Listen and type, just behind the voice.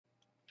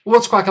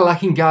What's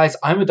quack-a-lacking, guys?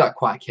 I'm a Duck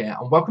Quack here,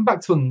 and welcome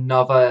back to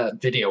another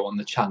video on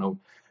the channel.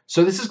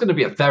 So this is going to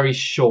be a very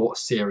short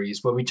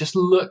series where we just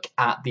look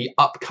at the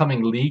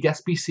upcoming League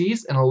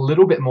SBCs in a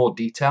little bit more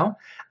detail,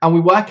 and we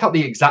work out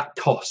the exact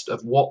cost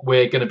of what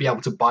we're going to be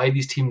able to buy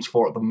these teams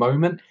for at the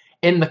moment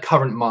in the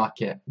current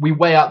market. We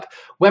weigh up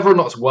whether or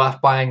not it's worth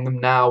buying them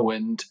now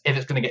and if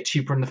it's going to get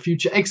cheaper in the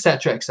future,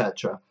 etc,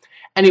 etc.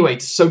 Anyway,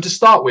 so to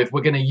start with,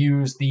 we're going to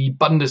use the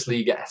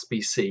Bundesliga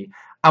SBC,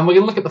 and we're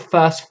going to look at the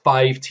first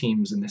 5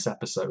 teams in this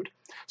episode.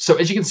 So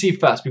as you can see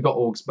first, we've got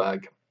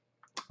Augsburg.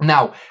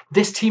 Now,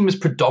 this team is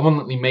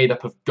predominantly made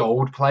up of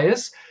gold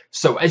players.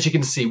 So as you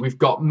can see, we've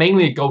got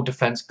mainly a gold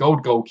defense,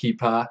 gold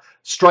goalkeeper,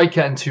 striker,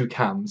 and 2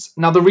 cams.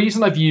 Now, the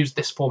reason I've used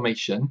this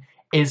formation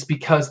is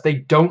because they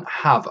don't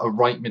have a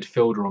right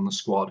midfielder on the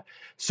squad.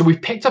 So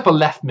we've picked up a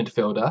left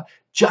midfielder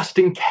just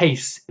in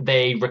case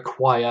they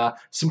require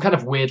some kind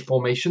of weird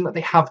formation that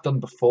they have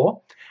done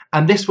before.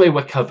 And this way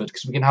we're covered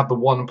because we can have the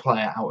one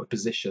player out of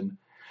position.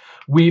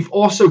 We've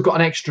also got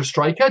an extra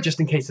striker just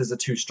in case there's a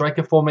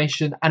 2-striker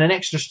formation, and an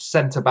extra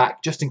centre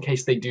back just in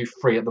case they do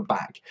 3 at the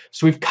back.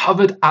 So we've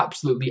covered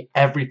absolutely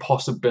every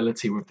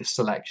possibility with this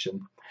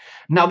selection.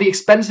 Now, the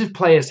expensive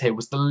players here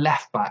was the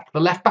left back.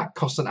 The left back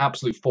costs an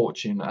absolute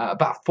fortune,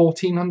 about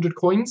 1,400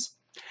 coins.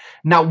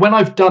 Now, when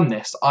I've done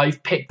this,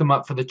 I've picked them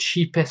up for the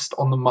cheapest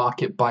on the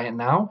market buy it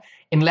now,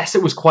 unless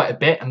it was quite a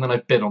bit, and then I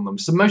bid on them.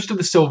 So most of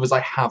the silvers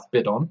I have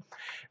bid on.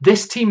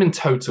 This team in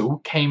total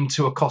came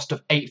to a cost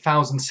of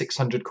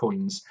 8,600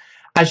 coins.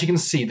 As you can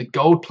see, the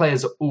gold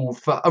players are all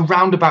for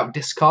around about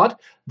discard.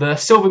 The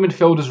silver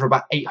midfielders are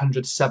about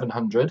 800,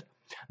 700.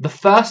 The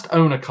first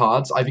owner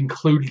cards I've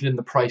included in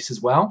the price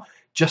as well,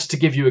 just to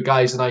give you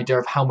guys an idea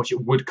of how much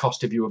it would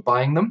cost if you were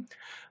buying them.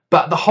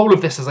 But the whole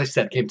of this, as I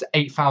said, came to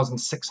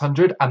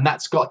 8,600, and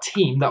that's got a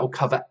team that will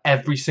cover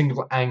every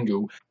single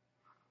angle.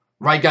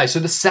 Right, guys, so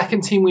the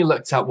second team we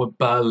looked at were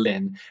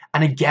Berlin.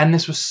 And again,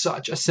 this was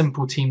such a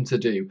simple team to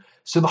do.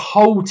 So the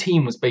whole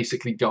team was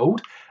basically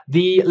gold.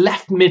 The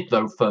left mid,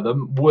 though, for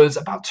them was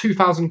about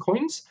 2,000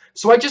 coins.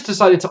 So I just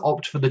decided to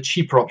opt for the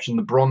cheaper option,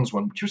 the bronze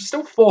one, which was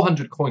still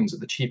 400 coins at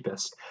the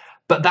cheapest.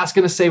 But that's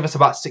going to save us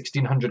about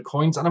 1,600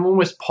 coins, and I'm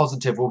almost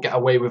positive we'll get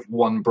away with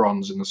 1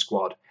 bronze in the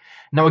squad.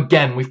 Now,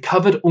 again, we've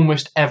covered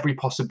almost every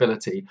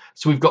possibility.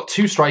 So we've got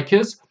 2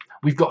 strikers,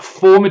 we've got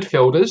 4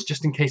 midfielders,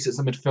 just in case it's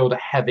a midfielder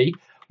heavy.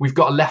 We've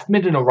got a left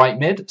mid and a right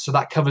mid, so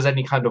that covers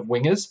any kind of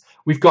wingers.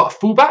 We've got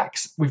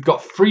fullbacks, we've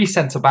got 3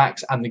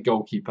 centre-backs, and the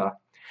goalkeeper.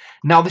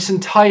 Now, this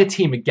entire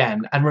team,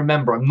 again, and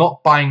remember, I'm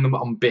not buying them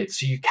on bid,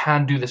 so you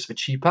can do this for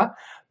cheaper,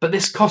 but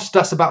this cost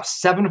us about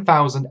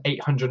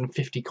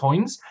 7,850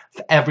 coins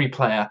for every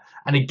player.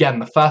 And again,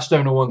 the first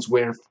owner ones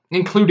we're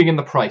including in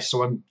the price,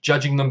 so I'm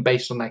judging them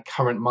based on their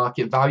current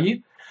market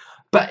value.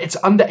 But it's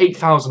under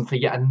 8,000 for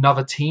yet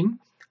another team,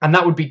 and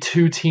that would be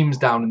 2 teams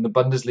down in the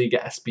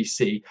Bundesliga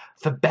SBC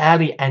for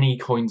barely any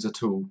coins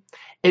at all.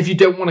 If you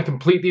don't want to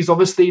complete these,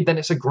 obviously, then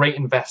it's a great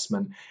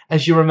investment.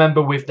 As you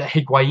remember with the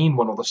Higuain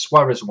one or the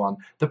Suarez one,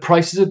 the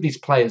prices of these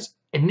players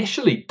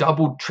initially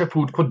doubled,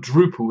 tripled,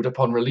 quadrupled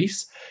upon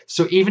release.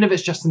 So even if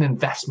it's just an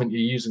investment you're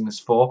using this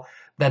for,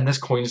 then there's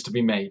coins to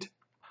be made.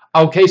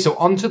 Okay, so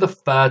on to the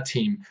third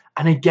team.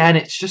 And again,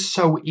 it's just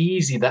so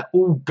easy. They're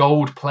all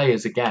gold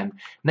players again.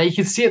 Now, you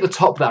can see at the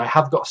top there, I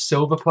have got a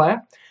silver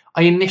player.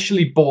 I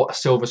initially bought a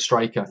silver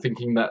striker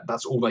thinking that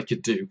that's all I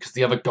could do because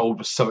the other gold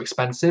was so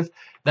expensive.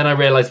 Then I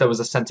realised there was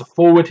a centre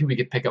forward who we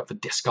could pick up for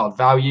discard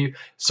value,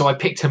 so I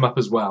picked him up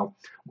as well.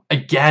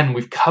 Again,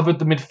 we've covered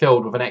the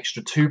midfield with an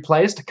extra 2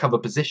 players to cover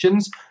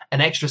positions, an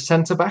extra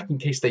centre back in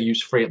case they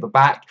use 3 at the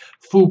back,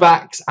 full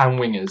backs and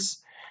wingers.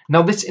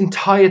 Now, this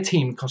entire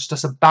team cost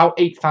us about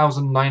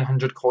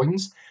 8,900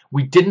 coins.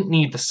 We didn't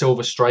need the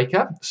silver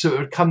striker, so it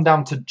would come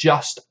down to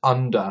just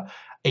under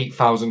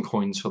 8,000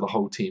 coins for the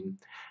whole team.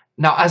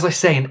 Now, as I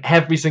say, in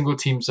every single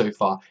team so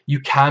far, you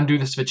can do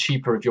this for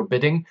cheaper if you're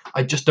bidding.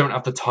 I just don't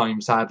have the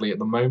time, sadly, at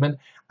the moment.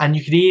 And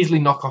you can easily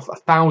knock off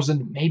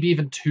 1,000, maybe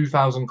even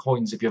 2,000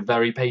 coins if you're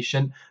very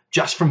patient,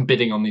 just from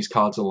bidding on these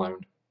cards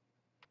alone.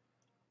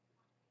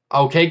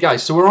 Okay,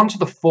 guys, so we're on to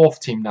the fourth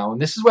team now, and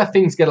this is where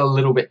things get a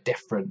little bit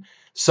different.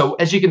 So,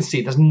 as you can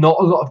see, there's not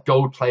a lot of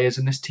gold players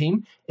in this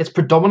team. It's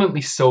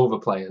predominantly silver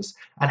players,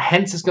 and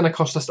hence it's going to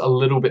cost us a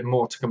little bit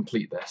more to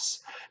complete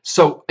this.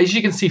 So, as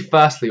you can see,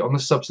 firstly, on the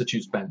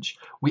substitutes bench,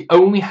 we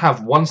only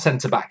have 1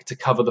 centre-back to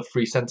cover the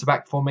 3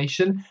 centre-back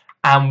formation,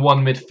 and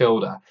 1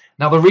 midfielder.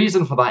 Now, the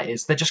reason for that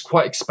is they're just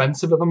quite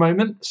expensive at the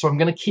moment, so I'm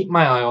going to keep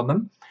my eye on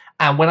them.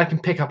 And when I can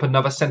pick up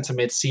another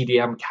centre-mid,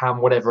 CDM, cam,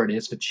 whatever it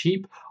is for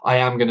cheap, I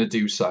am going to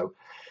do so.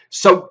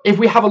 So if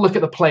we have a look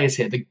at the players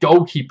here, the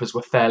goalkeepers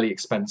were fairly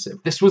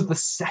expensive. This was the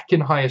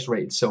second highest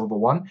rated silver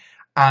one,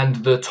 and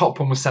the top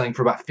one was selling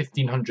for about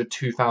 1,500,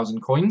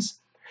 2,000 coins.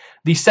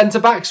 The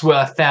centre-backs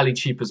were fairly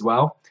cheap as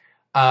well.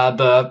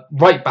 The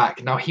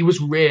right-back, now he was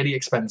really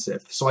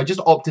expensive, so I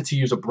just opted to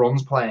use a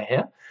bronze player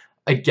here.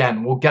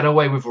 Again, we'll get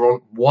away with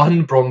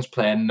 1 bronze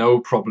player, no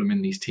problem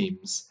in these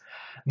teams.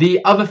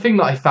 The other thing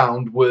that I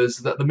found was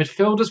that the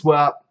midfielders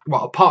were,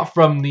 well, apart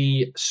from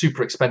the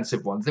super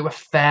expensive ones, they were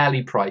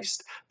fairly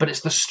priced, but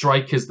it's the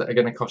strikers that are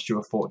going to cost you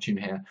a fortune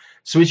here.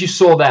 So as you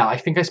saw there, I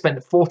think I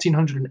spent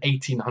 1,400 and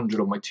 1,800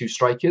 on my two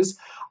strikers.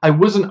 I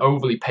wasn't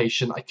overly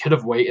patient. I could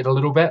have waited a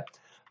little bit.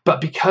 But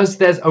because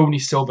there's only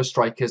silver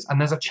strikers and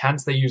there's a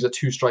chance they use a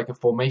two-striker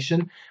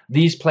formation,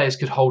 these players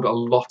could hold a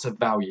lot of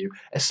value,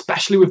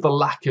 especially with the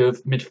lack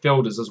of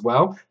midfielders as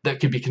well that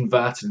could be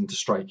converted into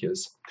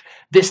strikers.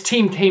 This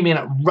team came in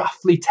at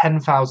roughly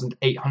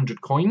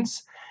 10,800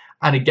 coins.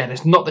 And again,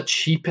 it's not the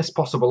cheapest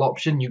possible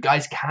option. You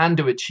guys can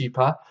do it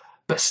cheaper.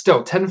 But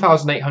still,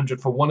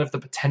 10,800 for one of the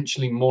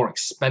potentially more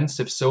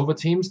expensive silver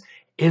teams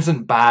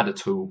isn't bad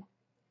at all.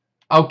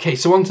 Okay,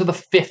 so on to the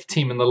fifth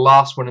team and the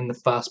last one in the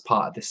first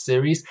part of this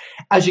series.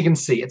 As you can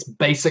see, it's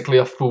basically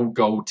a full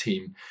gold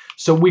team.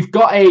 So we've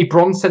got a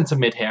bronze centre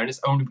mid here, and it's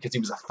only because he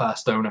was a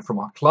first owner from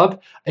our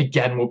club.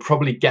 Again, we'll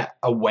probably get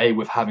away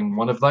with having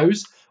one of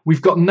those.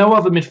 We've got no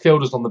other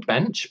midfielders on the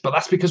bench, but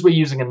that's because we're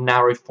using a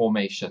narrow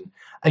formation.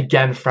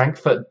 Again,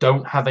 Frankfurt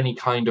don't have any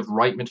kind of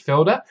right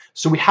midfielder,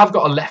 so we have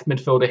got a left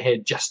midfielder here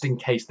just in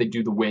case they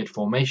do the weird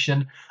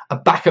formation, a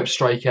backup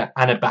striker,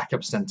 and a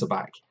backup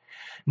centre-back.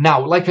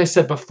 Now, like I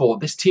said before,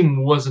 this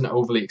team wasn't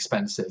overly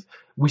expensive.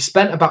 We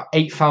spent about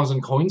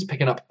 8,000 coins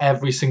picking up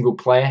every single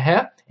player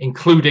here,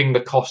 including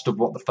the cost of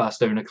what the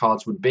first owner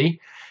cards would be.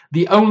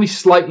 The only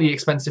slightly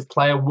expensive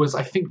player was,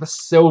 I think, the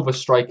silver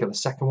striker, the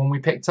second one we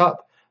picked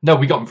up. No,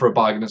 we got him for a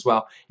bargain as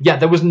well. Yeah,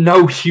 there was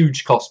no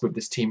huge cost with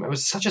this team. It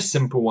was such a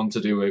simple one to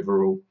do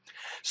overall.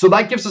 So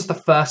that gives us the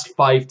first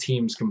 5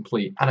 teams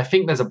complete. And I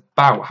think there's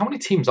about... How many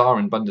teams are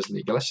in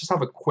Bundesliga? Let's just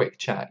have a quick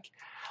check.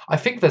 I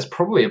think there's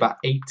probably about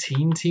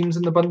 18 teams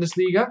in the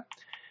Bundesliga,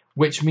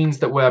 which means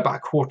that we're about a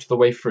quarter of the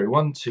way through.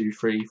 1, 2,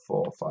 3,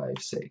 4, 5,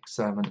 6,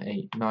 7,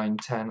 8, 9,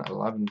 10,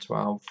 11,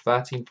 12,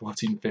 13,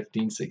 14,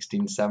 15,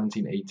 16,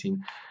 17,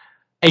 18.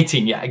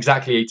 18, yeah,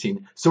 exactly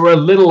 18. So we're a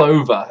little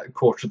over a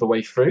quarter of the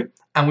way through,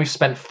 and we've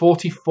spent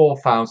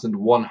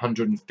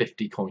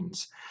 44,150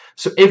 coins.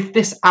 So if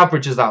this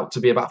averages out to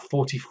be about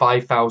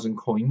 45,000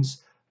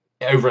 coins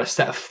over a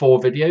set of 4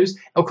 videos,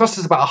 it'll cost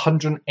us about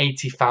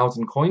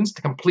 180,000 coins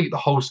to complete the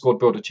whole squad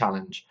builder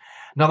challenge.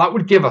 Now that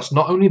would give us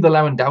not only the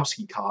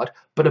Lewandowski card,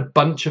 but a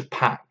bunch of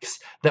packs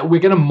that we're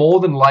going to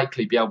more than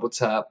likely be able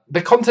to...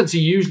 The contents are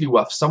usually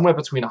worth somewhere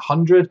between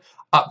 100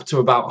 up to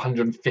about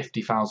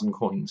 150,000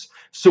 coins.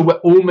 So we're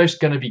almost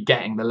going to be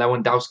getting the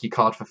Lewandowski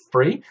card for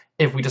free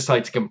if we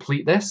decide to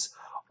complete this.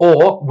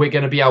 Or we're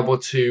going to be able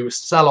to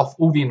sell off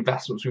all the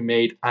investments we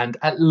made and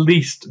at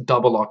least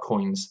double our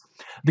coins.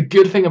 The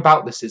good thing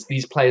about this is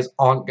these players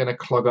aren't going to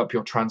clog up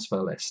your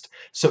transfer list.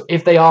 So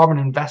if they are an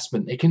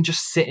investment, they can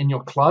just sit in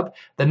your club.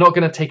 They're not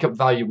going to take up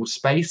valuable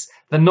space.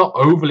 They're not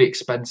overly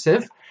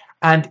expensive.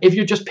 And if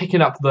you're just picking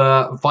up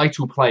the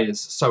vital players,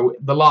 so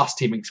the last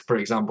team, for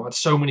example, had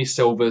so many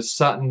silvers,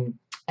 certain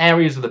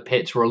areas of the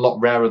pitch were a lot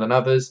rarer than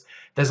others.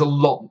 There's a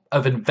lot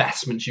of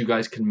investments you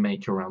guys can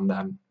make around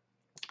them.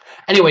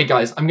 Anyway,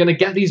 guys, I'm going to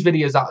get these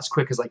videos out as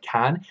quick as I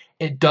can.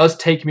 It does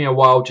take me a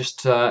while just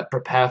to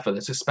prepare for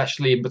this,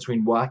 especially in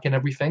between work and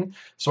everything.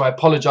 So I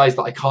apologize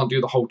that I can't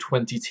do the whole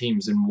 20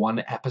 teams in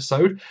one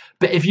episode.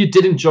 But if you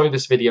did enjoy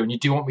this video and you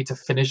do want me to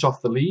finish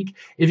off the league,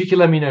 if you can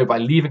let me know by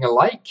leaving a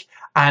like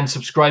and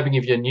subscribing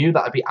if you're new,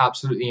 that would be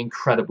absolutely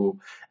incredible.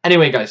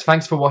 Anyway, guys,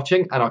 thanks for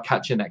watching, and I'll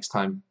catch you next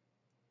time.